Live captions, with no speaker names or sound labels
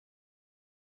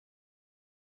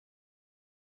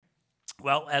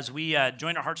Well, as we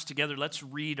join our hearts together, let's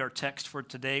read our text for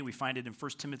today. We find it in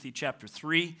 1 Timothy chapter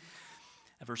 3,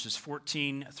 verses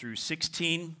 14 through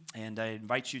 16. And I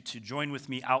invite you to join with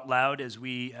me out loud as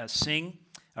we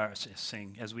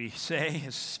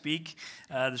speak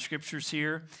the scriptures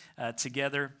here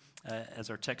together as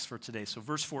our text for today. So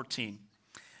verse 14,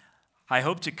 I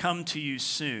hope to come to you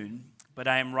soon, but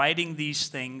I am writing these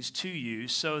things to you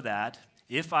so that,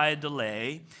 if I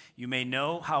delay, you may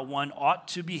know how one ought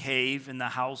to behave in the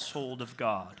household of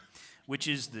God, which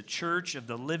is the church of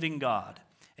the living God,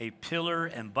 a pillar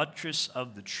and buttress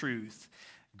of the truth.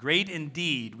 Great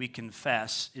indeed, we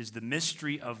confess, is the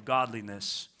mystery of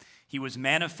godliness. He was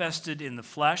manifested in the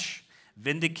flesh,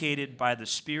 vindicated by the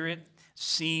Spirit,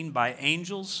 seen by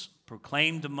angels,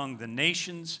 proclaimed among the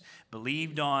nations,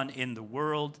 believed on in the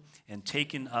world, and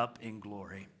taken up in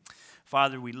glory.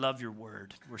 Father, we love your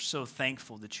word. We're so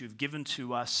thankful that you've given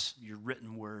to us your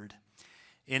written word.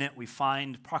 In it we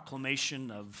find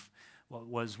proclamation of what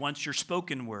was once your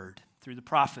spoken word through the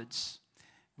prophets.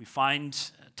 We find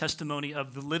testimony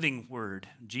of the living word,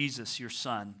 Jesus, your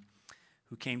Son,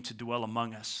 who came to dwell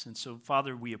among us. And so,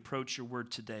 Father, we approach your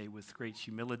word today with great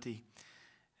humility,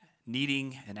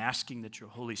 needing and asking that your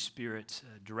Holy Spirit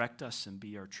direct us and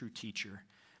be our true teacher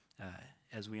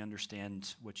as we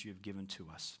understand what you have given to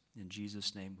us. In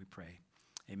Jesus' name we pray.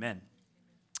 Amen.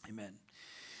 Amen.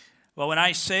 Well, when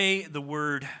I say the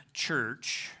word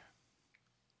church,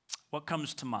 what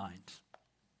comes to mind?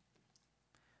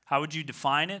 How would you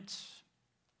define it?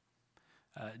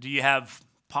 Do you have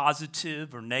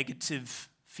positive or negative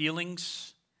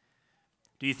feelings?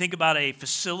 Do you think about a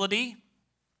facility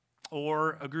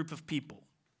or a group of people?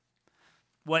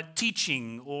 What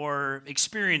teaching or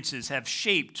experiences have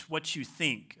shaped what you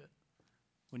think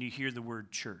when you hear the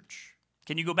word church?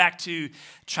 Can you go back to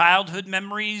childhood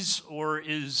memories, or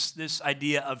is this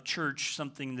idea of church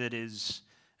something that is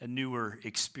a newer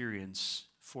experience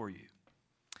for you?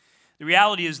 The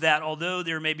reality is that although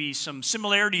there may be some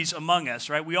similarities among us,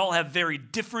 right, we all have very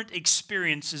different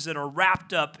experiences that are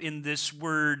wrapped up in this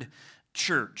word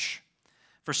church.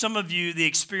 For some of you, the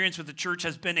experience with the church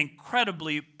has been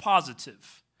incredibly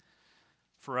positive.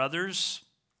 For others,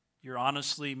 you're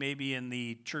honestly maybe in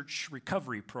the church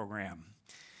recovery program.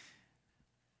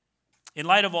 In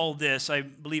light of all this, I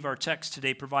believe our text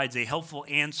today provides a helpful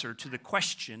answer to the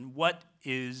question, what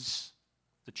is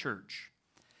the church?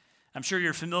 I'm sure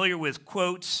you're familiar with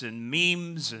quotes and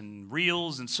memes and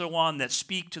reels and so on that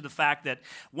speak to the fact that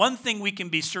one thing we can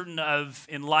be certain of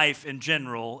in life in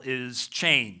general is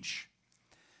change.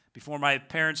 Before my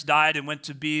parents died and went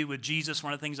to be with Jesus,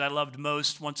 one of the things I loved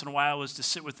most once in a while was to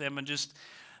sit with them and just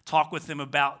talk with them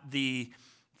about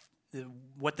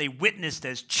what they witnessed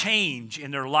as change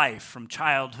in their life from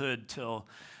childhood till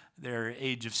their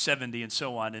age of 70 and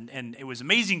so on. And it was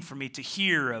amazing for me to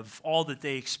hear of all that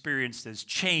they experienced as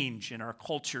change in our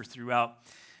culture throughout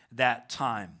that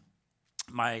time.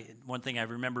 One thing I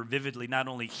remember vividly, not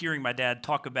only hearing my dad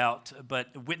talk about,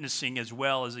 but witnessing as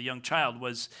well as a young child,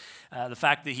 was the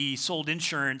fact that he sold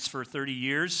insurance for 30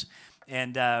 years.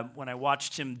 And when I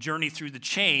watched him journey through the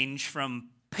change from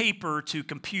paper to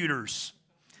computers,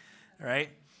 right?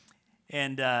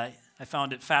 And I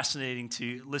found it fascinating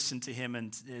to listen to him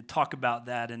and talk about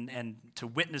that and to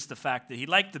witness the fact that he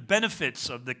liked the benefits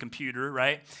of the computer,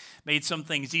 right? Made some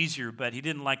things easier, but he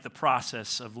didn't like the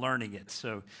process of learning it.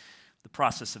 So the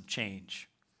process of change.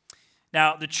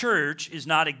 Now, the church is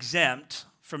not exempt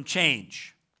from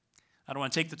change. I don't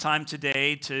want to take the time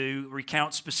today to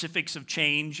recount specifics of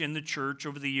change in the church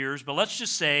over the years, but let's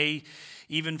just say,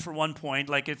 even for one point,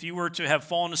 like if you were to have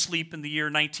fallen asleep in the year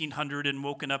 1900 and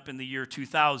woken up in the year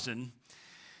 2000,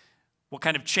 what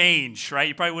kind of change, right?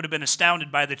 You probably would have been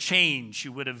astounded by the change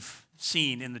you would have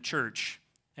seen in the church.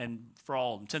 And for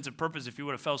all intents and purposes, if you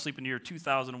would have fell asleep in the year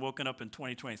 2000 and woken up in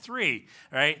 2023,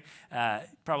 right,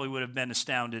 probably would have been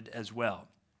astounded as well.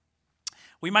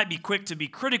 We might be quick to be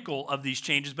critical of these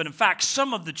changes, but in fact,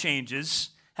 some of the changes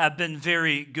have been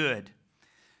very good.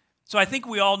 So I think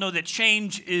we all know that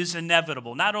change is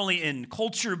inevitable, not only in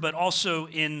culture, but also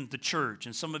in the church.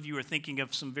 And some of you are thinking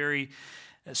of some very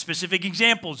specific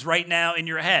examples right now in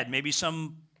your head, maybe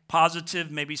some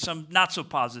positive, maybe some not so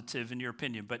positive in your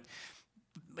opinion, but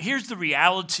here's the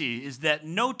reality is that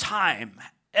no time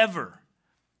ever,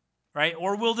 right,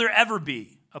 or will there ever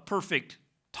be a perfect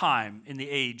time in the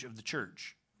age of the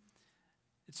church.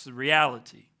 It's the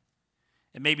reality.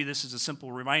 And maybe this is a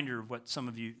simple reminder of what some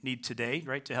of you need today,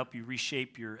 right, to help you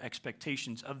reshape your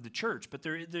expectations of the church. But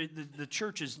the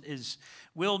church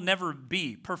will never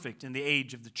be perfect in the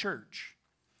age of the church.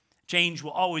 Change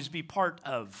will always be part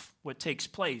of what takes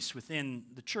place within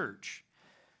the church.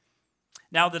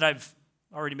 Now that I've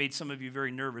already made some of you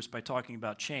very nervous by talking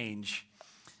about change.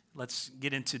 Let's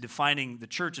get into defining the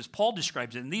church as Paul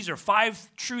describes it. And these are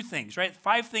 5 true things, right?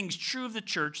 5 things true of the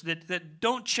church that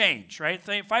don't change, right?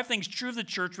 5 things true of the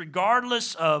church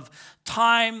regardless of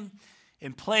time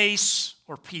and place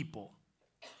or people.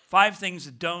 5 things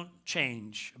that don't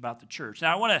change about the church.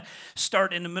 Now, I want to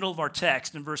start in the middle of our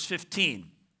text in verse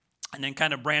 15 and then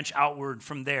kind of branch outward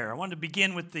from there. I want to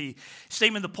begin with the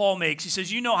statement that Paul makes. He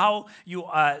says, you know how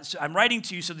I'm writing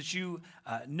to you so that you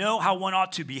know how one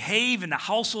ought to behave in the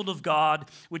household of God,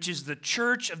 which is the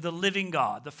church of the living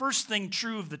God. The first thing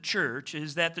true of the church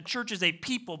is that the church is a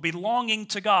people belonging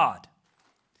to God.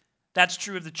 That's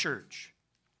true of the church.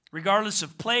 Regardless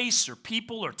of place or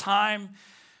people or time,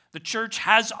 the church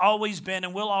has always been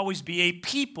and will always be a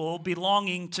people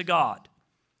belonging to God.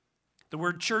 The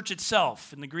word church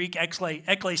itself, in the Greek,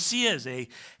 ekklesia, is a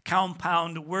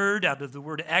compound word out of the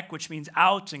word ek, which means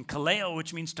out, and kaleo,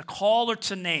 which means to call or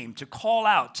to name, to call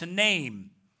out, to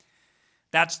name.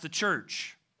 That's the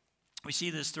church. We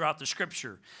see this throughout the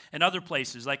Scripture and other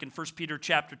places, like in 1 Peter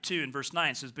chapter 2 and verse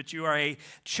 9, it says, but you are a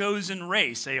chosen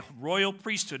race, a royal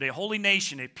priesthood, a holy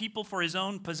nation, a people for his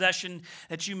own possession,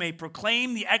 that you may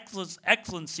proclaim the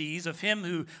excellencies of him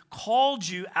who called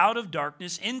you out of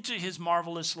darkness into his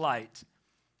marvelous light.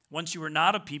 Once you were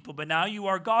not a people, but now you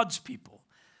are God's people.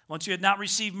 Once you had not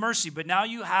received mercy, but now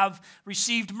you have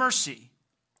received mercy.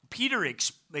 Peter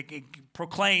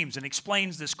proclaims and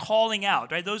explains this calling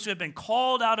out, right? Those who have been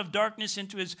called out of darkness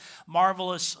into his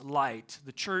marvelous light.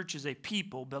 The church is a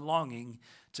people belonging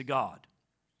to God.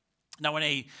 Now, when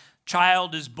a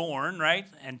child is born, right,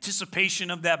 anticipation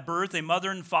of that birth, a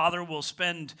mother and father will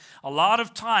spend a lot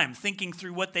of time thinking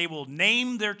through what they will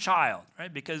name their child,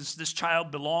 right, because this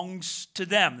child belongs to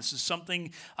them. This is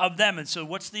something of them. And so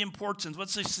what's the importance?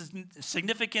 What's the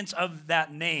significance of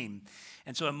that name?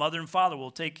 And so a mother and father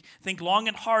will think long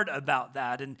and hard about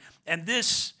that. And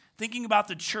this, thinking about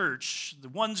the church, the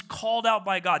ones called out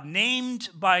by God, named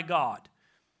by God,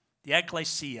 the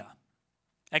ekklesia.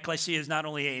 Ekklesia is not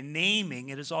only a naming,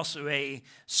 it is also a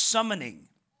summoning.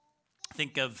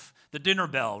 Think of the dinner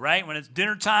bell, right? When it's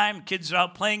dinner time, kids are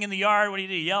out playing in the yard. What do? You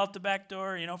yell at the back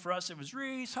door. You know, for us, it was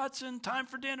Reese, Hudson, time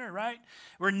for dinner, right?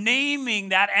 We're naming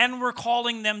that, and we're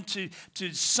calling them to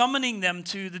summoning them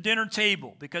to the dinner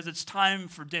table because it's time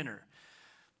for dinner.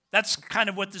 That's kind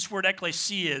of what this word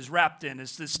ekklesia is wrapped in.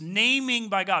 It's this naming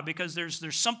by God because there's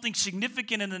something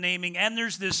significant in the naming, and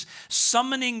there's this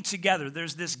summoning together.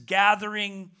 There's this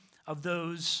gathering of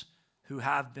those who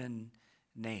have been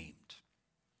named.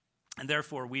 And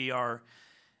therefore, we are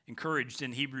encouraged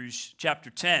in Hebrews chapter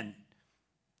 10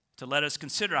 to let us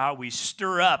consider how we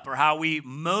stir up or how we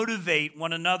motivate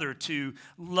one another to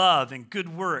love and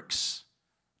good works,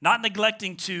 not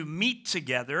neglecting to meet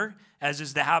together, as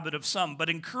is the habit of some, but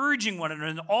encouraging one another,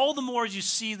 and all the more as you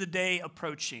see the day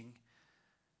approaching.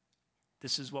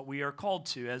 This is what we are called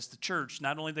to as the church,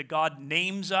 not only that God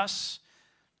names us,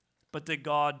 but that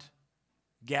God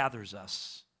gathers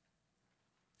us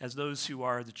as those who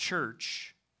are the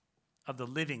church of the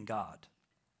living God.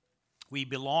 We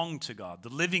belong to God, the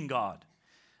living God.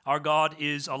 Our God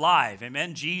is alive.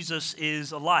 Amen? Jesus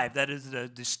is alive. That is the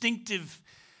distinctive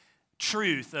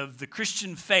truth of the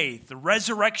Christian faith, the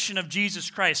resurrection of Jesus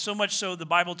Christ. So much so the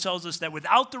Bible tells us that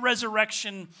without the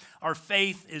resurrection, our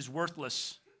faith is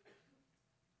worthless.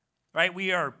 Right?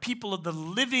 We are people of the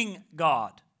living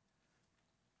God.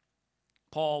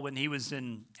 Paul, when he was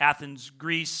in Athens,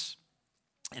 Greece,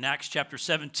 in Acts chapter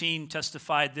 17,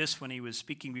 testified this when he was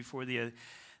speaking before the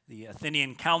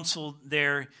Athenian council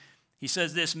there. He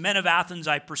says this, men of Athens,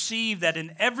 I perceive that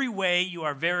in every way you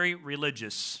are very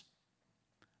religious.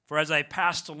 For as I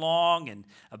passed along and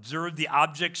observed the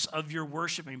objects of your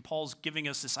worship, I mean, Paul's giving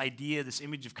us this idea, this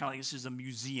image of kind of like this is a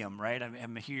museum, right?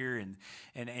 I'm here, and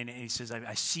he says,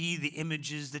 I see the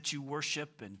images that you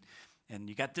worship, and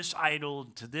you got this idol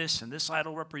to this, and this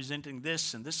idol representing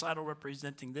this, and this idol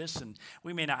representing this. And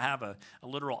we may not have a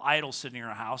literal idol sitting in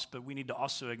our house, but we need to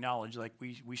also acknowledge, like,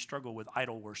 we struggle with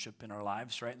idol worship in our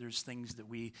lives, right? There's things that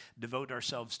we devote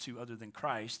ourselves to other than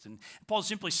Christ. And Paul's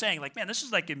simply saying, like, man, this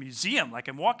is like a museum. Like,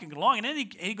 I'm walking along. And then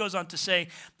he goes on to say,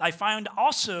 I find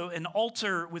also an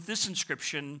altar with this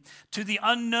inscription, to the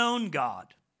unknown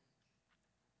God.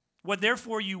 What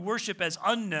therefore you worship as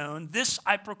unknown, this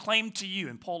I proclaim to you.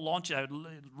 And Paul launches, I would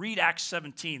read Acts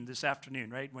 17 this afternoon,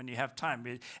 right, when you have time.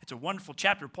 It's a wonderful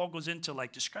chapter. Paul goes into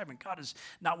like describing God is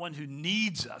not one who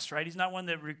needs us, right? He's not one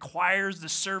that requires the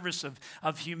service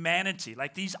of humanity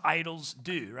like these idols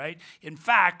do, right? In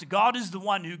fact, God is the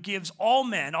one who gives all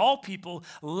men, all people,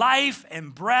 life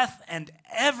and breath and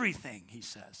everything, he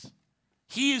says.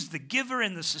 He is the giver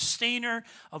and the sustainer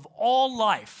of all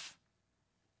life.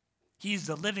 He is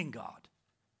the living God.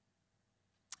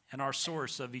 And our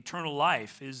source of eternal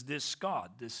life is this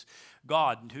God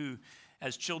who,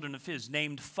 as children of His,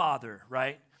 named Father,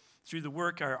 right? Through the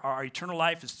work, our eternal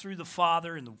life is through the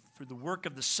Father and through the work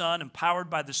of the Son, empowered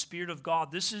by the Spirit of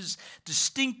God. This is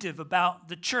distinctive about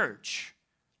the church.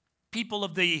 People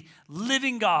of the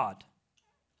living God.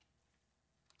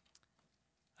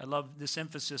 I love this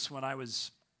emphasis when I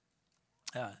was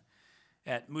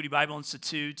at Moody Bible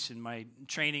Institute in my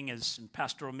training as in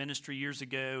pastoral ministry years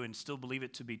ago, and still believe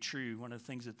it to be true. One of the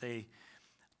things that they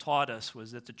taught us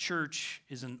was that the church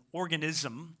is an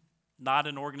organism, not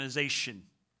an organization.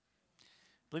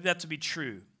 I believe that to be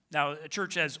true. Now, a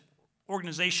church has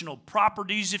organizational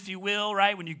properties, if you will,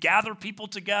 right? When you gather people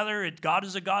together, God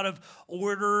is a God of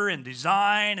order and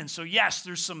design. And so, yes,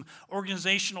 there's some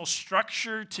organizational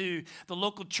structure to the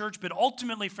local church. But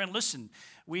ultimately, friend, listen,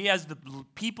 we as the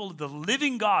people of the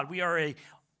living God, we are an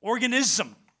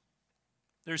organism.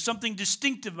 There's something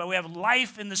distinctive about we have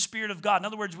life in the Spirit of God. In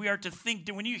other words, we are to think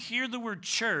that when you hear the word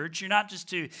church, you're not just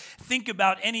to think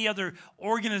about any other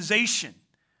organization.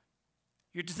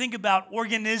 You're to think about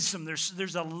organism.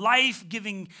 There's a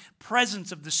life-giving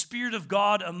presence of the Spirit of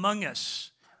God among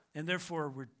us. And therefore,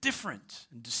 we're different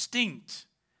and distinct.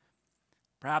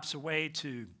 Perhaps a way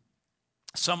to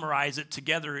summarize it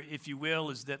together, if you will,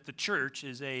 is that the church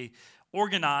is a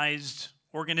organized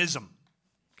organism.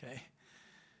 Okay?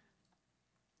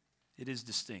 It is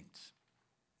distinct.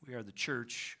 We are the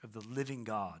church of the living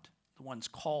God, the ones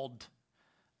called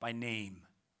by name,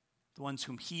 the ones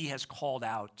whom He has called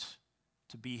out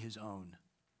to be His own.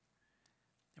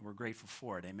 And we're grateful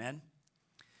for it. Amen?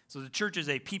 So the church is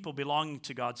a people belonging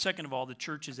to God. Second of all, the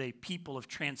church is a people of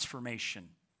transformation.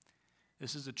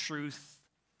 This is a truth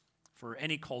for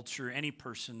any culture, any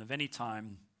person of any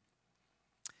time.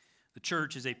 The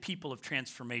church is a people of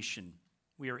transformation.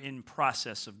 We are in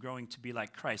process of growing to be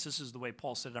like Christ. This is the way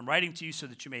Paul said, I'm writing to you so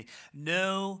that you may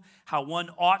know how one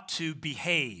ought to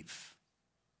behave.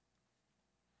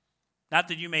 Not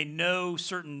that you may know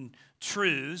certain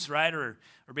truths, right, or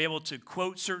be able to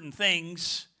quote certain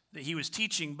things that he was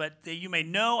teaching, but that you may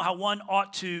know how one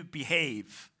ought to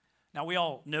behave. Now, we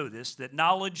all know this, that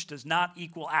knowledge does not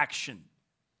equal action,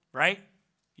 right?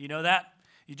 You know that?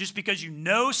 Just because you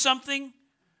know something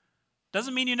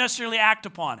doesn't mean you necessarily act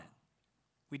upon it.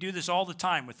 We do this all the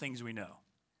time with things we know,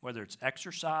 whether it's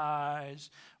exercise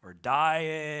or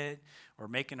diet or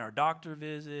making our doctor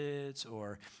visits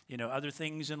or, other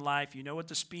things in life. You know what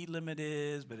the speed limit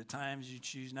is, but at times you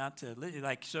choose not to.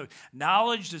 So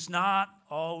knowledge does not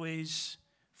always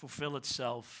fulfill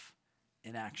itself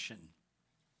in action.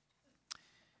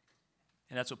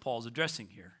 And that's what Paul's addressing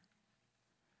here.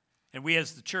 And we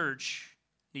as the church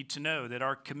need to know that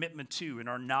our commitment to and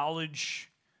our knowledge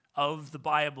of the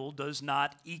Bible does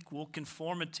not equal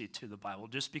conformity to the Bible.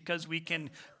 Just because we can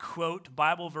quote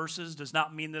Bible verses does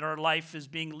not mean that our life is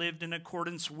being lived in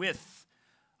accordance with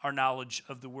our knowledge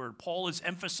of the Word. Paul is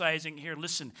emphasizing here,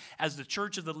 listen, as the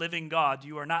church of the living God,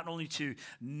 you are not only to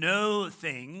know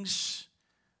things,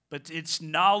 but it's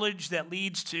knowledge that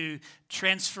leads to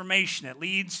transformation, that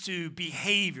leads to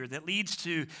behavior, that leads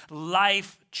to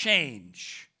life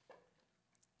change.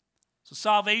 So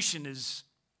salvation is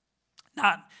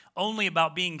not only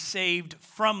about being saved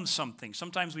from something.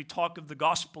 Sometimes we talk of the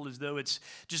gospel as though it's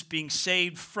just being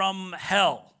saved from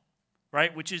hell,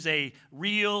 right? Which is a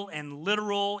real and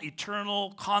literal,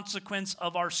 eternal consequence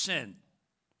of our sin.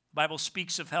 The Bible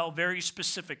speaks of hell very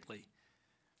specifically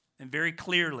and very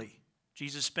clearly.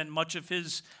 Jesus spent much of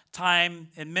his time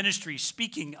in ministry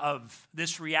speaking of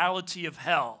this reality of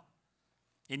hell.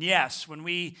 And yes, when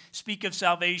we speak of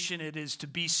salvation, it is to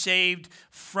be saved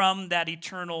from that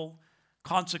eternal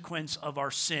consequence of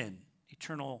our sin,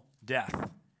 eternal death.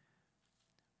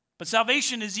 But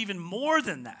salvation is even more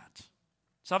than that.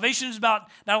 Salvation is about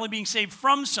not only being saved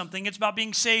from something, it's about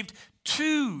being saved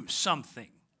to something.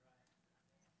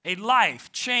 A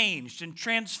life changed and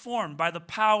transformed by the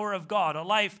power of God. A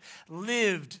life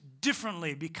lived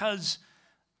differently because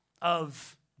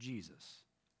of Jesus.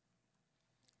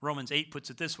 Romans 8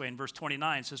 puts it this way in verse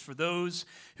 29. It says, for those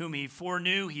whom he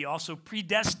foreknew, he also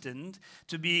predestined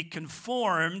to be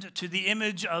conformed to the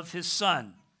image of his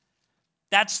Son.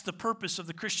 That's the purpose of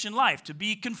the Christian life, to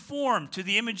be conformed to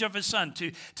the image of his Son,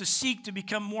 to seek to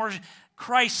become more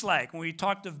Christ-like. When we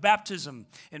talked of baptism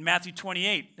in Matthew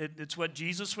 28, it's what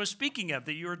Jesus was speaking of,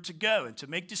 that you are to go and to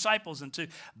make disciples and to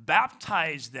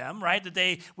baptize them, right? That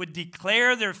they would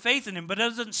declare their faith in him, but it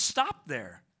doesn't stop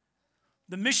there.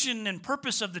 The mission and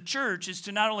purpose of the church is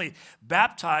to not only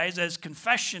baptize as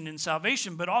confession and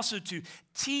salvation, but also to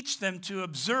teach them to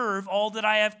observe all that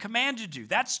I have commanded you.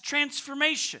 That's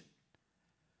transformation.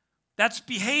 That's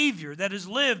behavior that is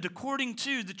lived according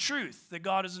to the truth that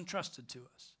God has entrusted to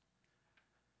us.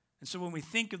 And so when we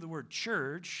think of the word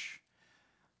church,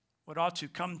 what ought to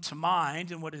come to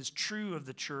mind and what is true of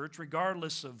the church,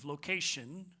 regardless of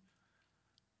location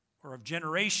or of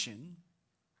generation,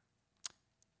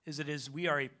 is we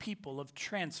are a people of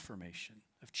transformation,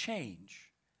 of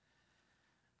change.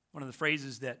 One of the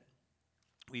phrases that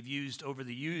we've used over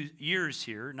the years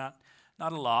here, not a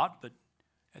lot, but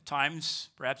at times,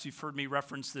 perhaps you've heard me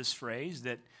reference this phrase,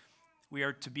 that we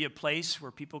are to be a place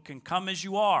where people can come as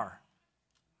you are.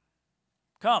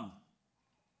 Come.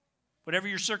 Whatever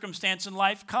your circumstance in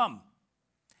life, come.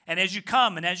 And as you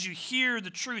come and as you hear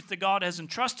the truth that God has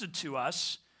entrusted to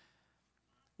us,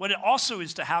 what it also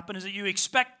is to happen is that you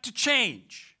expect to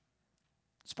change.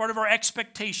 It's part of our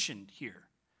expectation here,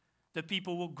 that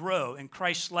people will grow in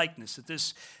Christ's likeness, that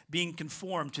this being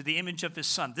conformed to the image of his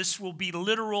Son. This will be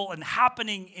literal and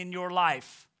happening in your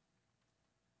life.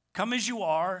 Come as you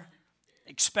are,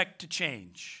 expect to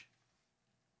change.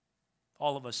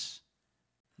 All of us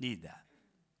need that.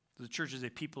 The church is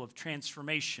a people of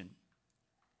transformation.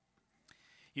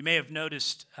 You may have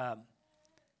noticed a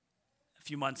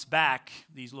few months back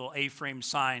these little A-frame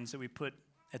signs that we put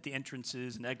at the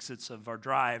entrances and exits of our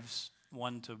drives,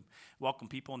 one to welcome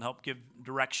people and help give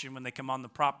direction when they come on the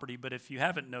property. But if you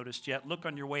haven't noticed yet, look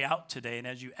on your way out today, and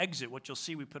as you exit, what you'll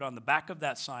see we put on the back of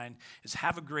that sign is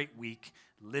 "Have a great week,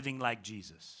 living like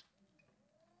Jesus."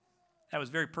 That was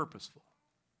very purposeful,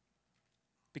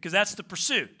 because that's the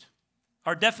pursuit.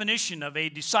 Our definition of a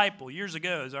disciple, years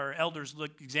ago, as our elders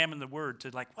examined the word to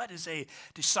what is a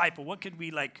disciple? What could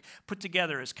we put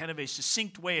together as kind of a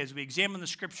succinct way as we examine the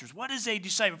scriptures? What is a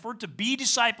disciple? If we're to be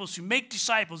disciples who make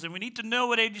disciples, then we need to know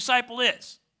what a disciple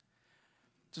is.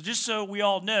 So just so we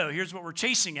all know, here's what we're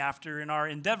chasing after in our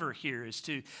endeavor here, is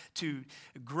to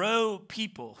grow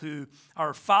people who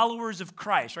are followers of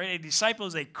Christ, right? A disciple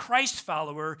is a Christ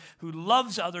follower who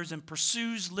loves others and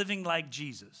pursues living like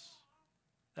Jesus.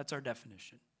 That's our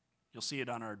definition. You'll see it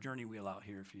on our journey wheel out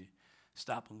here if you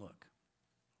stop and look.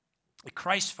 A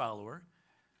Christ follower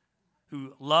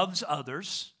who loves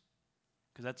others,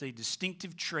 because that's a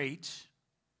distinctive trait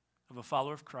of a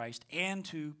follower of Christ, and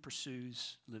who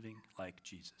pursues living like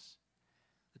Jesus.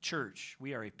 The church,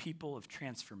 we are a people of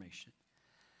transformation.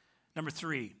 Number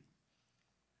 3,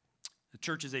 the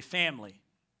church is a family.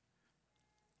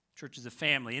 Church is a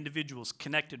family, individuals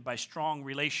connected by strong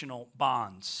relational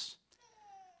bonds.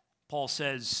 Paul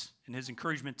says in his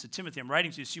encouragement to Timothy, I'm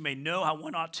writing to you so you may know how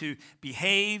one ought to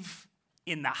behave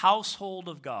in the household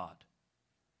of God.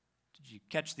 Did you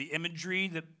catch the imagery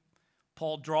that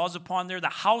Paul draws upon there? The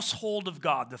household of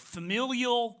God, the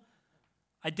familial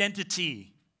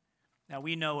identity. Now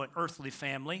we know an earthly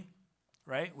family,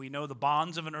 right? We know the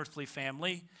bonds of an earthly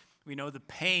family. We know the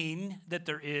pain that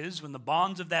there is when the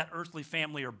bonds of that earthly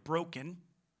family are broken.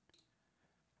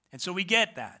 And so we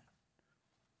get that.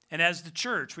 And as the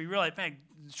church, we realize, man,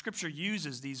 Scripture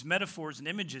uses these metaphors and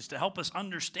images to help us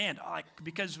understand.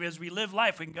 Because as we live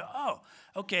life, we can go, oh,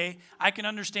 okay, I can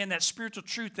understand that spiritual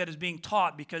truth that is being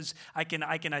taught because I can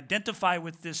identify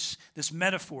with this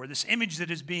metaphor, this image that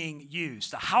is being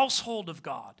used. The household of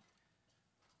God.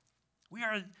 We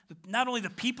are not only the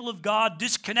people of God,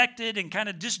 disconnected and kind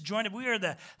of disjointed, we are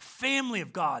the family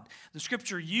of God. The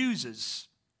Scripture uses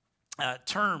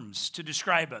terms to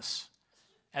describe us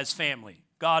as family.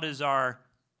 God is our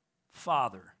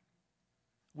Father.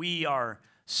 We are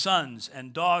sons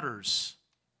and daughters,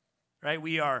 right?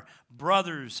 We are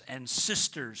brothers and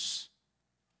sisters.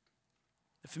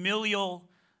 The familial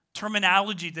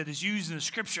terminology that is used in the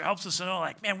Scripture helps us to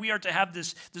know, we are to have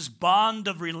this bond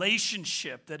of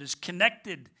relationship that is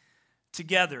connected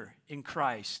together in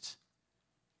Christ.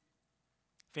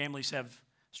 Families have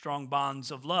strong bonds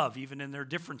of love, even in their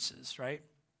differences, right?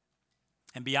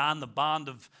 And beyond the bond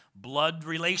of blood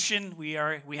relation, we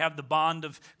have the bond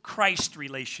of Christ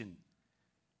relation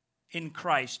in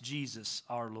Christ Jesus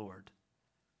our Lord.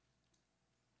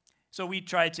 So we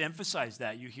try to emphasize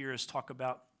that. You hear us talk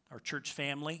about our church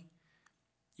family.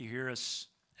 You hear us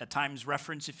at times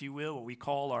reference, if you will, what we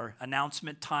call our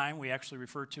announcement time. We actually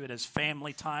refer to it as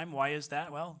family time. Why is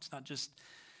that? Well, it's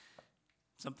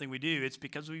something we do. It's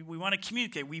because we want to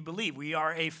communicate. We believe we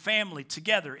are a family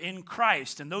together in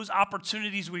Christ. And those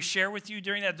opportunities we share with you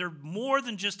during that, they're more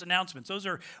than just announcements. Those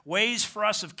are ways for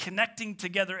us of connecting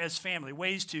together as family,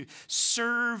 ways to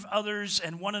serve others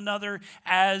and one another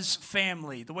as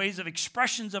family, the ways of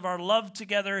expressions of our love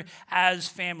together as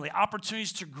family,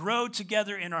 opportunities to grow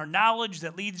together in our knowledge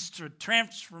that leads to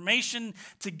transformation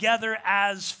together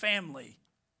as family.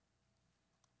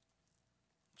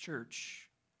 Church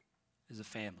is a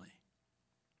family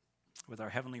with our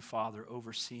Heavenly Father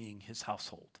overseeing his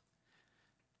household.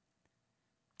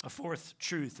 A fourth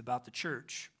truth about the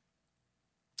church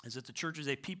is that the church is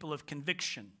a people of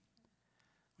conviction.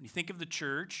 When you think of the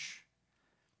church,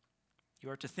 you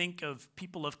are to think of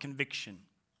people of conviction.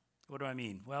 What do I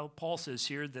mean? Well, Paul says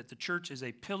here that the church is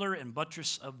a pillar and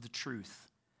buttress of the truth.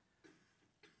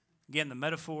 Again, the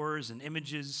metaphors and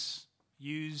images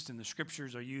used in the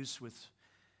scriptures are used with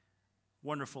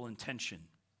wonderful intention.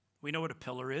 We know what a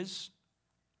pillar is.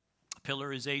 A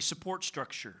pillar is a support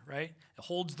structure, right? It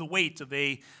holds the weight of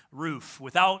a roof.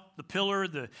 Without the pillar,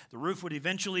 the roof would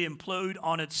eventually implode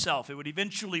on itself. It would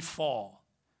eventually fall.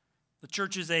 The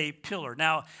church is a pillar.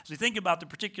 Now, as we think about the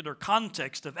particular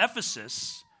context of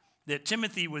Ephesus that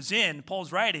Timothy was in,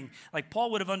 Paul's writing, like Paul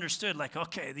would have understood, like,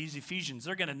 okay, these Ephesians,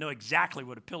 they're going to know exactly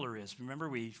what a pillar is. Remember,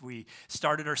 we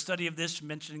started our study of this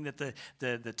mentioning that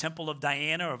the temple of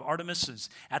Diana or of Artemis is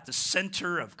at the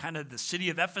center of kind of the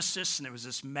city of Ephesus, and it was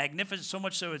this magnificent, so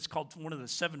much so it's called one of the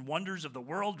seven wonders of the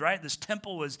world, right? This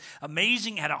temple was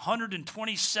amazing, had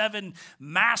 127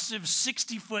 massive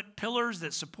 60-foot pillars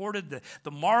that supported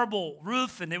the marble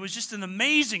roof, and it was just an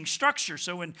amazing structure.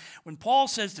 So when Paul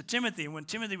says to Timothy, and when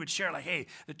Timothy would share, like, hey,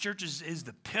 the church is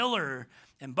the pillar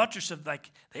and buttress of,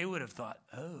 like, they would have thought,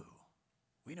 oh,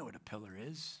 we know what a pillar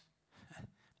is.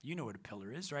 You know what a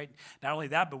pillar is, right? Not only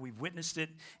that, but we've witnessed it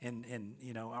in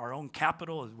our own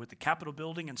Capitol with the Capitol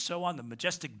building and so on, the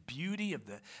majestic beauty of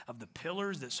the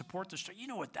pillars that support the structure. You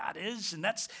know what that is, and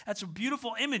that's a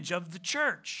beautiful image of the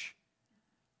church.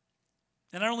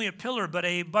 And not only a pillar, but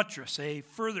a buttress, a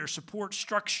further support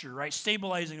structure, right?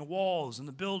 Stabilizing the walls and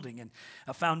the building, and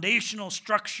a foundational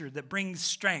structure that brings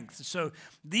strength. So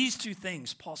these two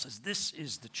things, Paul says, this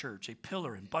is the church, a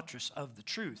pillar and buttress of the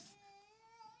truth.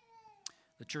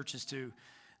 The church is to,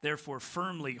 therefore,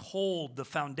 firmly hold the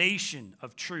foundation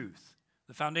of truth,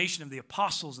 the foundation of the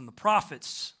apostles and the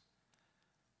prophets,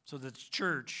 so that the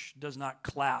church does not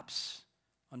collapse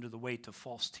under the weight of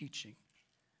false teaching.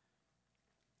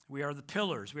 We are the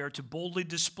pillars. We are to boldly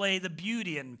display the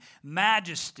beauty and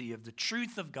majesty of the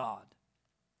truth of God.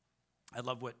 I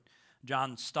love what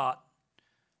John Stott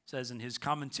says in his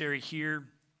commentary here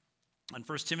on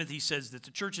 1 Timothy. He says that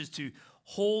the church is to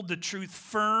hold the truth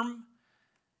firm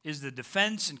is the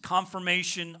defense and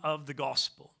confirmation of the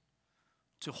gospel.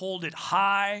 To hold it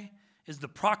high is the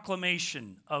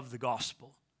proclamation of the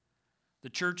gospel. The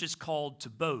church is called to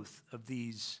both of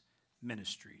these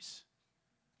ministries.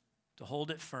 To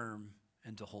hold it firm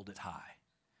and to hold it high,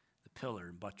 the pillar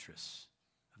and buttress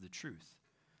of the truth.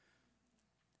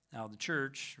 Now the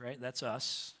church, right, that's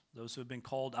us, those who have been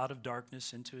called out of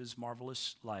darkness into his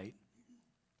marvelous light.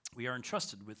 We are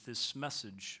entrusted with this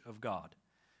message of God.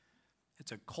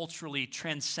 It's a culturally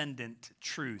transcendent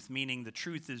truth, meaning the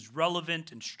truth is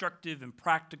relevant, instructive, and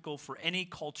practical for any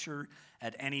culture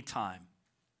at any time.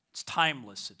 It's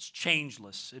timeless, it's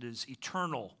changeless, it is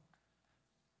eternal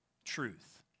truth.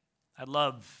 I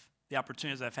love the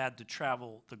opportunities I've had to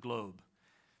travel the globe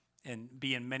and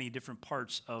be in many different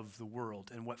parts of the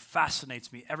world. And what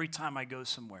fascinates me every time I go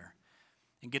somewhere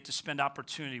and get to spend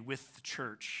opportunity with the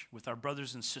church, with our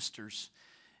brothers and sisters,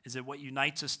 is that what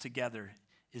unites us together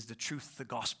is the truth, the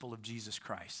gospel of Jesus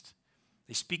Christ.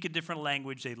 They speak a different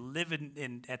language. They live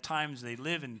at times, they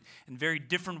live in very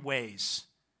different ways.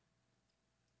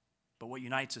 But what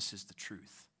unites us is the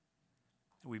truth.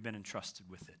 And we've been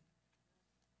entrusted with it.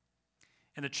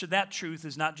 And that truth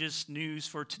is not just news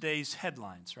for today's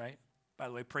headlines, right? By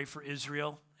the way, pray for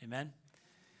Israel. Amen.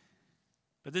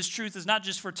 But this truth is not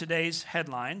just for today's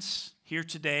headlines, here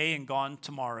today and gone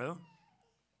tomorrow.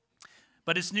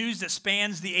 But it's news that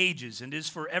spans the ages and is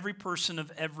for every person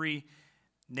of every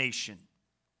nation.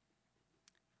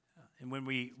 And when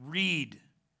we read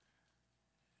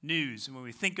news and when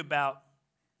we think about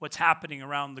what's happening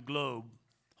around the globe,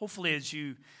 hopefully as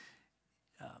you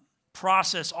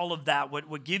process all of that,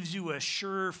 what gives you a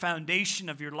sure foundation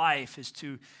of your life is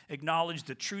to acknowledge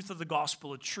the truth of the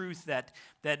gospel, a truth that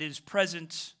is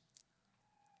present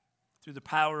through the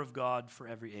power of God for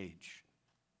every age.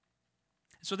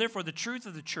 So therefore, the truth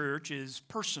of the church is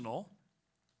personal.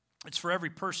 It's for every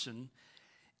person,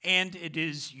 and it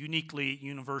is uniquely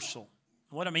universal.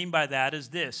 What I mean by that is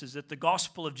this, is that the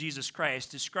gospel of Jesus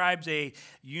Christ describes a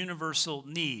universal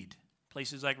need.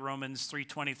 Places like Romans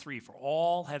 3:23, for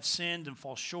all have sinned and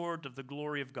fall short of the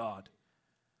glory of God.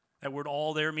 That word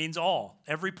all there means all,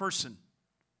 every person.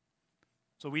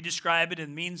 So we describe it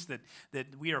and means that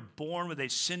we are born with a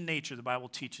sin nature, the Bible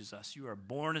teaches us. You are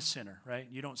born a sinner, right?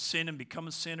 You don't sin and become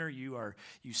a sinner. You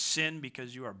sin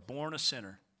because you are born a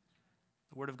sinner.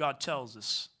 The Word of God tells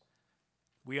us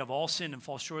we have all sinned and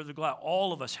fall short of the glory.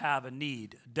 All of us have a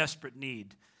need, a desperate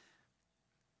need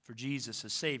for Jesus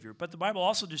as Savior. But the Bible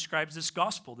also describes this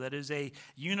gospel that is a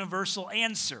universal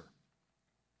answer.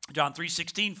 John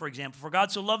 3:16, for example, for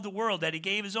God so loved the world that he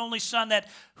gave his only Son, that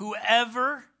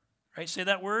whoever, right, say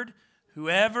that word,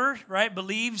 whoever, right,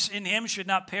 believes in him should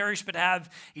not perish but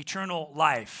have eternal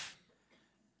life.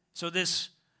 So this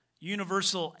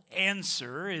universal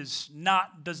answer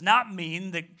does not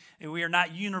mean that we are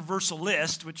not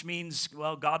universalist, which means,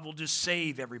 well, God will just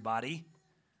save everybody.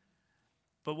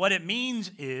 But what it means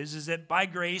is that by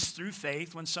grace, through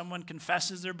faith, when someone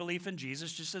confesses their belief in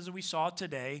Jesus, just as we saw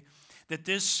today, that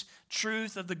this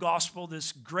truth of the gospel,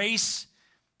 this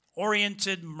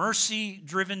grace-oriented,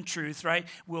 mercy-driven truth, right,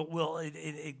 will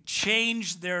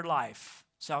change their life.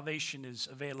 Salvation is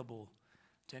available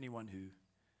to anyone who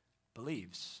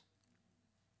believes.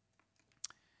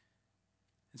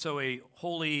 And so a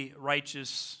holy,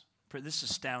 righteous, this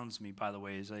astounds me, by the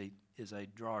way, as I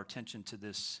draw our attention to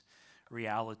this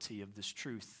reality of this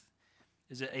truth,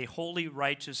 is that a holy,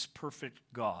 righteous, perfect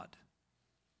God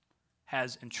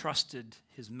has entrusted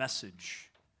his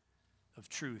message of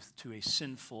truth to a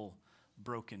sinful,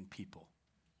 broken people.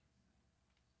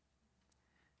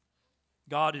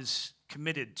 God is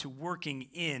committed to working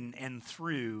in and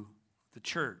through the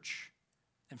church.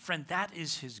 And friend, that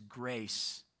is his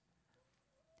grace.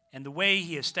 And the way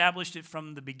he established it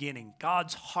from the beginning,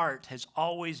 God's heart has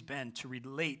always been to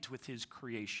relate with his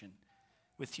creation,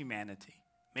 with humanity,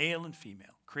 male and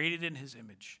female, created in his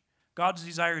image. God's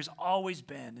desire has always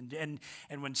been,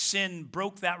 and when sin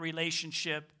broke that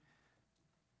relationship,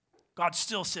 God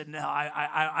still said, no,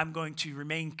 I'm going to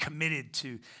remain committed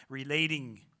to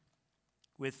relating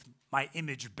with my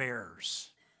image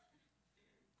bearers.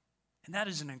 And that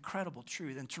is an incredible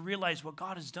truth. And to realize what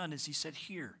God has done is he said,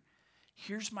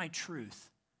 here's my truth.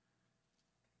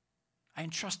 I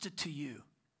entrust it to you.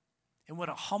 And what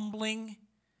a humbling,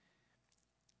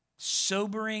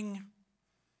 sobering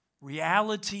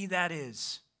reality that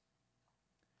is.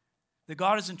 That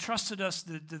God has entrusted us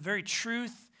the very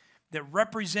truth that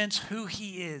represents who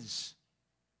he is.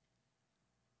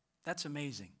 That's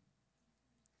amazing.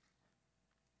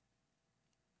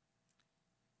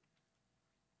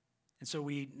 And so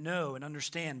we know and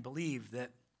understand, believe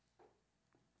that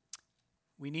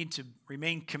we need to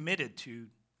remain committed to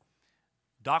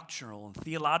doctrinal and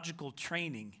theological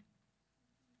training.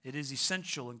 It is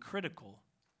essential and critical.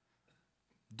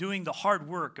 Doing the hard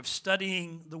work of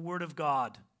studying the Word of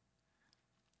God.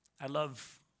 I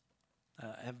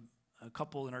have a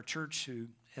couple in our church who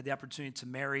had the opportunity to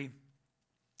marry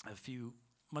a few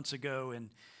months ago, and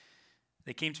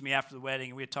they came to me after the wedding,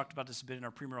 and we had talked about this a bit in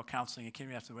our premarital counseling. They came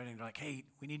to me after the wedding, and they're like, hey,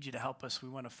 we need you to help us. We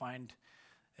want to find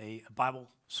a Bible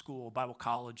school, a Bible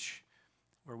college,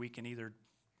 where we can either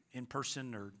in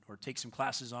person or take some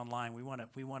classes online. We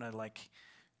want to like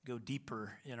go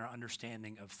deeper in our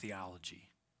understanding of theology.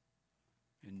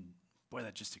 And boy,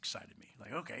 that just excited me.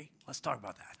 Like, okay, let's talk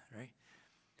about that, right?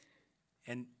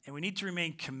 And we need to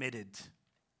remain committed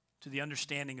to the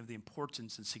understanding of the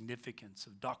importance and significance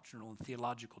of doctrinal and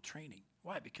theological training.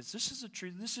 Why? Because this is a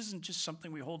truth. This isn't just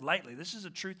something we hold lightly. This is a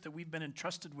truth that we've been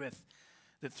entrusted with,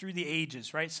 that through the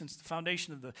ages, right, since the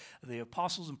foundation of the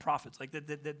apostles and prophets, like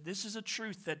that this is a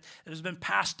truth that has been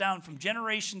passed down from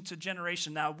generation to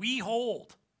generation. Now we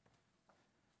hold.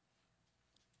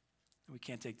 We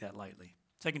can't take that lightly.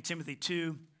 2 Timothy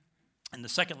 2, in the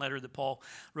second letter that Paul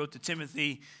wrote to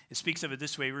Timothy, it speaks of it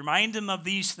this way: remind them of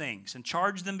these things and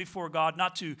charge them before God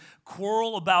not to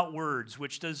quarrel about words,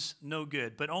 which does no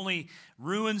good, but only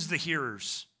ruins the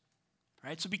hearers.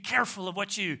 Right? So be careful of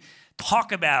what you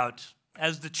talk about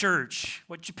as the church,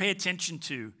 what you pay attention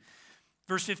to.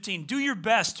 Verse 15, do your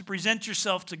best to present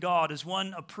yourself to God as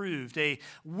one approved, a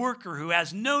worker who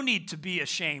has no need to be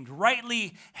ashamed,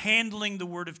 rightly handling the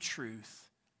word of truth.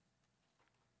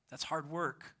 That's hard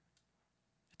work.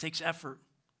 It takes effort.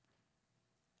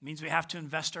 It means we have to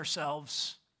invest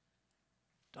ourselves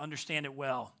to understand it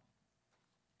well.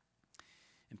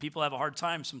 And people have a hard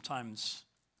time sometimes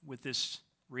with this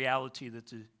reality that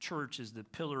the church is the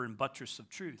pillar and buttress of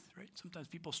truth, right? Sometimes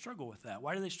people struggle with that.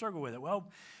 Why do they struggle with it? Well,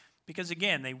 Because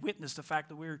again, they witness the fact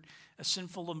that we're a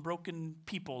sinful and broken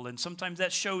people, and sometimes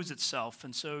that shows itself.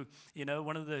 And so,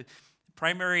 one of the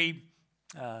primary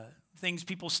things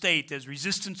people state as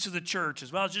resistance to the church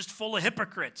as well is just full of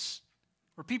hypocrites.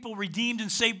 We're people redeemed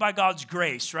and saved by God's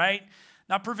grace, right?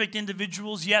 Not perfect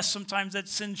individuals. Yes, sometimes that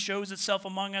sin shows itself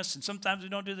among us, and sometimes we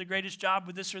don't do the greatest job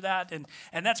with this or that,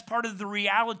 and that's part of the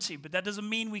reality. But that doesn't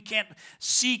mean we can't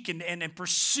seek and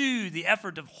pursue the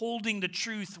effort of holding the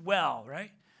truth well,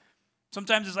 right?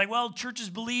 Sometimes it's like, well, churches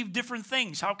believe different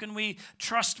things. How can we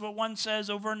trust what one says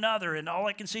over another? And all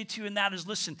I can say to you in that is,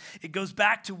 listen, it goes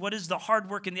back to what is the hard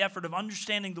work and the effort of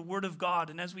understanding the Word of God.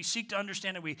 And as we seek to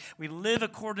understand it, we live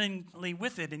accordingly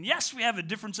with it. And yes, we have a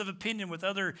difference of opinion with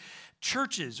other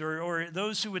churches or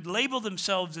those who would label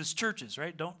themselves as churches,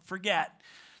 right? Don't forget,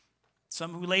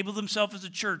 some who label themselves as a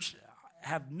church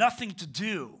have nothing to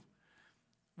do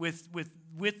with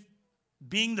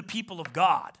being the people of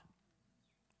God,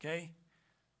 okay?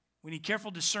 We need careful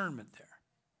discernment there.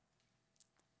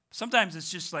 Sometimes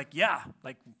it's just like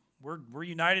we're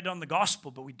united on the gospel,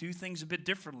 but we do things a bit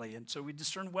differently, and so we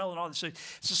discern well and all this. So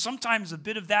sometimes a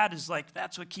bit of that is like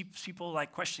that's what keeps people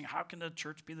like questioning, how can the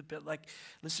church be the bit like,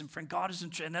 listen, friend, God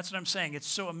isn't, and that's what I'm saying. It's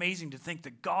so amazing to think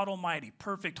that God Almighty,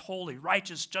 perfect, holy,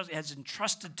 righteous, just has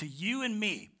entrusted to you and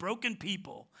me, broken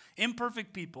people,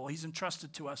 imperfect people, He's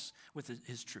entrusted to us with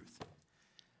His truth.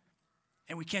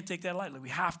 And we can't take that lightly. We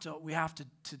have to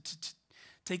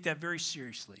take that very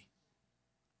seriously.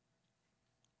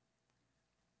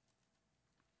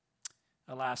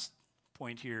 A last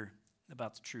point here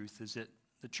about the truth is that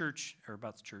the church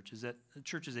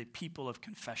is a people of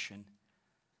confession.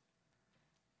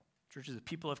 Church is a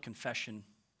people of confession.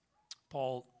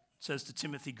 Paul says to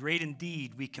Timothy, "Great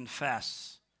indeed, we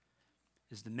confess,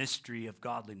 is the mystery of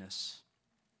godliness."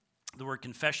 The word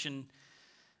confession,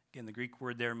 again, the Greek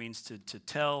word there means to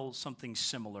tell something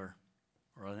similar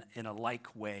or in a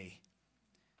like way.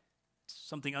 It's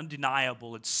something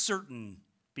undeniable. It's certain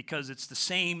because it's the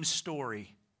same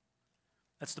story.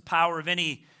 That's the power of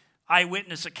any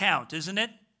eyewitness account, isn't it?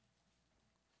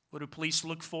 What do police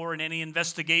look for in any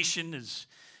investigation?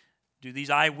 Do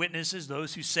these eyewitnesses,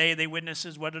 those who say they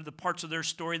witnesses, what are the parts of their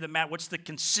story that matter? What's the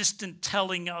consistent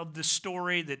telling of the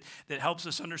story that helps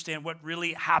us understand what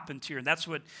really happened here? And that's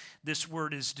what this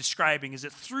word is describing, is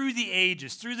that through the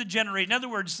ages, through the generation, in other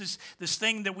words, this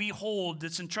thing that we hold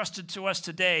that's entrusted to us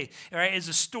today, right, is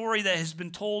a story that has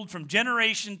been told from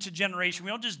generation to generation.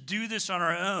 We don't just do this on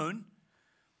our own.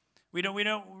 We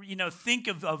don't think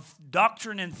of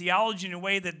doctrine and theology in a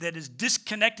way that is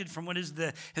disconnected from what is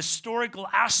the historical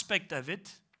aspect of it.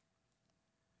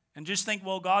 And just think,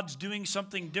 well, God's doing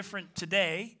something different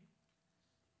today.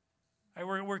 Right?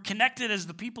 We're connected as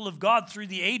the people of God through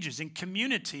the ages in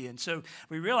community. And so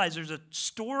we realize there's a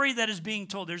story that is being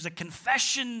told. There's a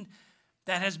confession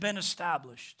that has been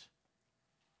established.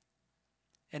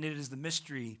 And it is the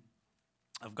mystery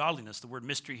of godliness. The word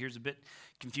mystery here is a bit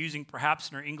confusing perhaps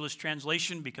in our English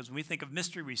translation, because when we think of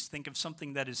mystery, we think of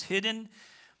something that is hidden.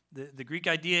 The Greek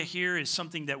idea here is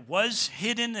something that was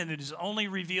hidden and it is only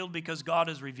revealed because God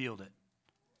has revealed it.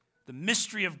 The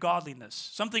mystery of godliness.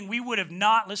 Something we would have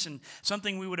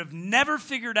never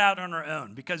figured out on our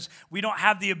own because we don't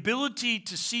have the ability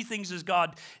to see things as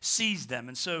God sees them.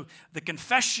 And so the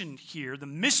confession here, the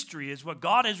mystery, is what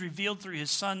God has revealed through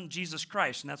His Son, Jesus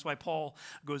Christ. And that's why Paul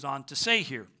goes on to say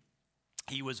here,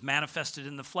 He was manifested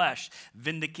in the flesh,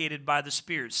 vindicated by the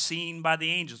Spirit, seen by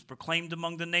the angels, proclaimed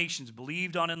among the nations,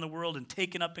 believed on in the world, and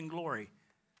taken up in glory.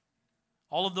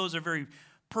 All of those are very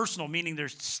personal, meaning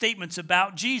there's statements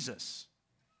about Jesus.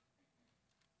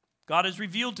 God has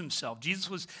revealed Himself. Jesus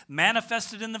was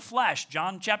manifested in the flesh.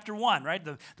 John chapter 1, right?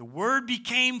 The Word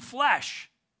became flesh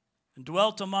and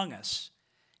dwelt among us.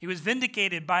 He was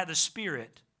vindicated by the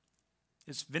Spirit.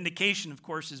 This vindication, of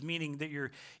course, is meaning that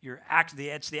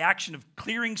it's the action of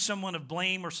clearing someone of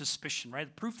blame or suspicion, right?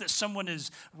 The proof that someone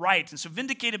is right. And so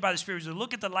vindicated by the Spirit, as we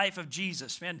look at the life of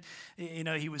Jesus, man,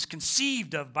 He was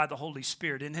conceived of by the Holy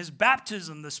Spirit. In His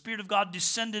baptism, the Spirit of God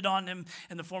descended on Him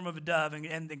in the form of a dove,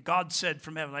 and God said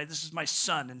from heaven, "This is my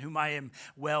Son in whom I am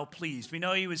well pleased." We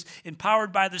know He was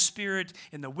empowered by the Spirit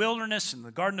in the wilderness, in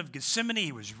the Garden of Gethsemane.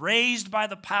 He was raised by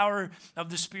the power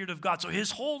of the Spirit of God. So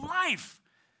His whole life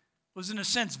was in a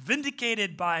sense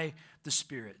vindicated by the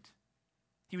Spirit.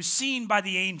 He was seen by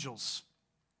the angels.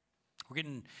 We're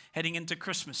heading into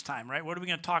Christmas time, right? What are we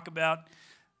going to talk about?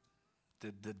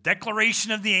 The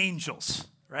declaration of the angels,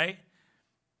 right?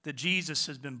 That Jesus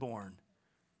has been born.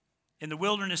 In the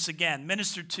wilderness again,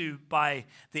 ministered to by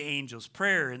the angels.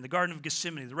 Prayer in the Garden of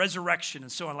Gethsemane, the resurrection and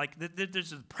so on. Like there's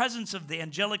the presence of the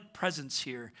angelic presence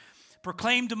here.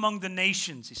 Proclaimed among the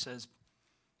nations, he says.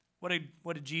 What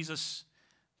did Jesus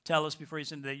tell us before he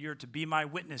said that you're to be my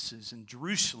witnesses in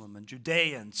Jerusalem and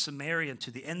Judea and Samaria and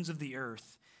to the ends of the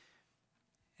earth?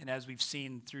 And as we've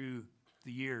seen through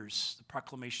the years, the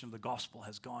proclamation of the gospel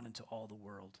has gone into all the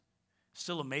world.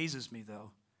 Still amazes me,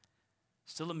 though.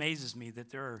 Still amazes me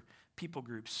that there are people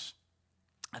groups,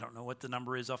 I don't know what the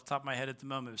number is off the top of my head at the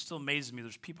moment, it still amazes me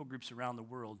there's people groups around the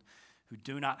world who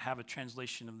do not have a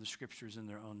translation of the scriptures in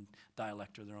their own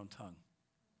dialect or their own tongue.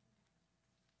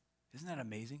 Isn't that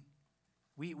amazing?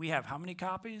 We have how many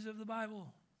copies of the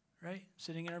Bible, right?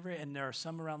 Sitting in every, and there are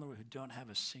some around the world who don't have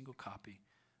a single copy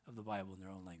of the Bible in their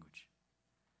own language.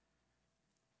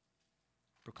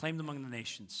 Proclaimed among the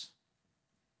nations.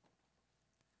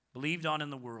 Believed on in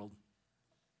the world.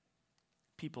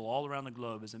 People all around the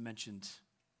globe, as I mentioned,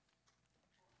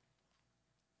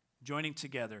 joining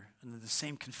together under the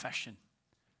same confession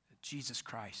that Jesus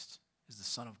Christ is the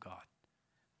Son of God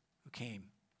who came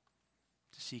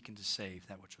to seek and to save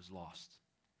that which was lost.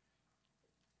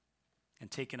 And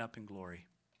taken up in glory.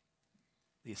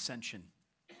 The ascension.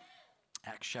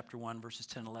 Acts chapter 1, verses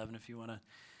 10 and 11. If you want to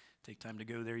take time to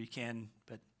go there, you can.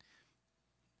 But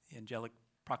the angelic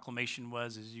proclamation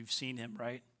was, as you've seen him,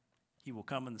 right? He will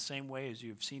come in the same way as you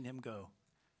have seen him go.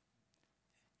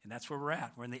 And that's where we're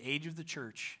at. We're in the age of the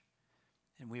church.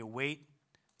 And we await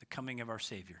the coming of our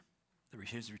Savior,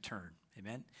 his return.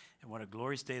 Amen? And what a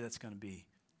glorious day that's going to be.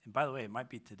 And by the way, it might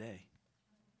be today.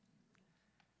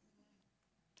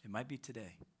 It might be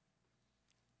today.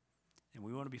 And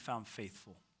we want to be found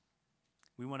faithful.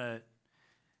 We want to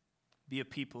be a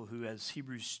people who, as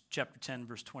Hebrews chapter 10,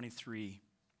 verse 23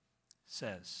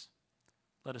 says,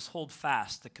 let us hold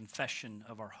fast the confession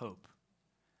of our hope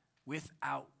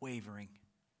without wavering.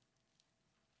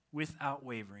 Without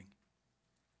wavering.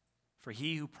 For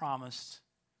he who promised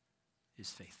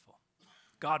is faithful.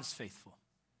 God is faithful.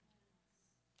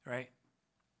 Right?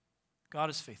 God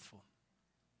is faithful.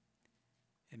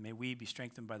 And may we be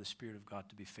strengthened by the Spirit of God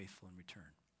to be faithful in return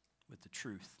with the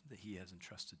truth that he has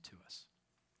entrusted to us.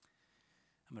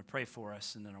 I'm going to pray for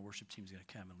us, and then our worship team is going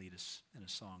to come and lead us in a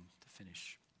song to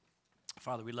finish.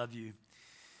 Father, we love you.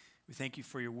 We thank you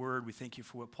for your word. We thank you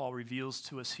for what Paul reveals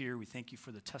to us here. We thank you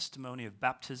for the testimony of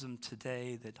baptism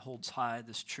today that holds high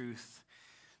this truth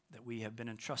that we have been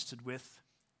entrusted with.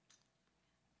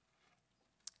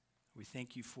 We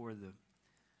thank you for the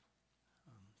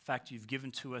fact you've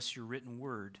given to us your written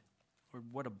word. Lord,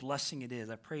 what a blessing it is.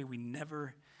 I pray we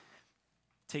never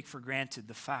take for granted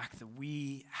the fact that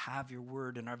we have your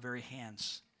word in our very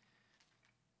hands.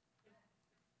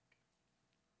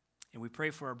 And we pray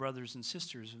for our brothers and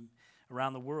sisters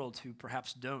around the world who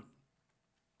perhaps don't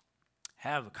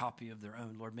have a copy of their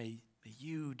own. Lord, may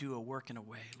you do a work in a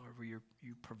way, Lord, where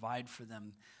you provide for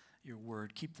them your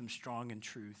word. Keep them strong in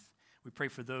truth. We pray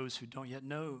for those who don't yet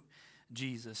know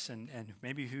Jesus and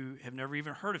maybe who have never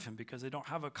even heard of him because they don't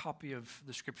have a copy of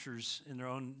the scriptures in their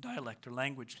own dialect or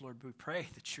language. Lord, we pray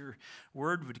that your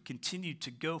word would continue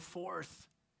to go forth.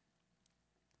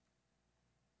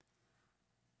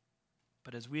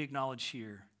 But as we acknowledge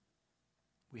here,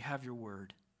 we have your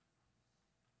word.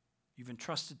 You've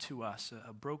entrusted to us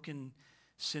a broken,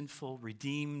 sinful,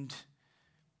 redeemed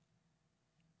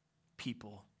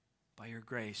people by your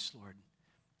grace, Lord.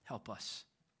 Help us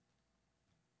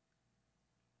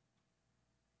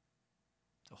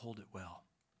to hold it well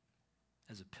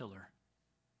as a pillar.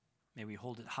 May we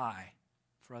hold it high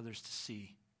for others to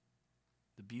see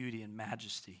the beauty and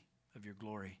majesty of your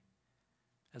glory.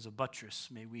 As a buttress,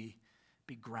 may we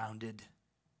be grounded.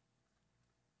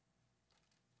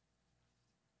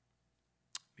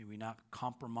 May we not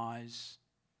compromise.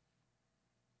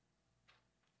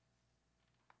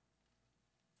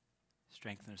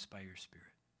 Strengthen us by your Spirit.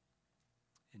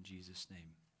 In Jesus'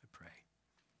 name I pray.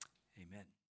 Amen.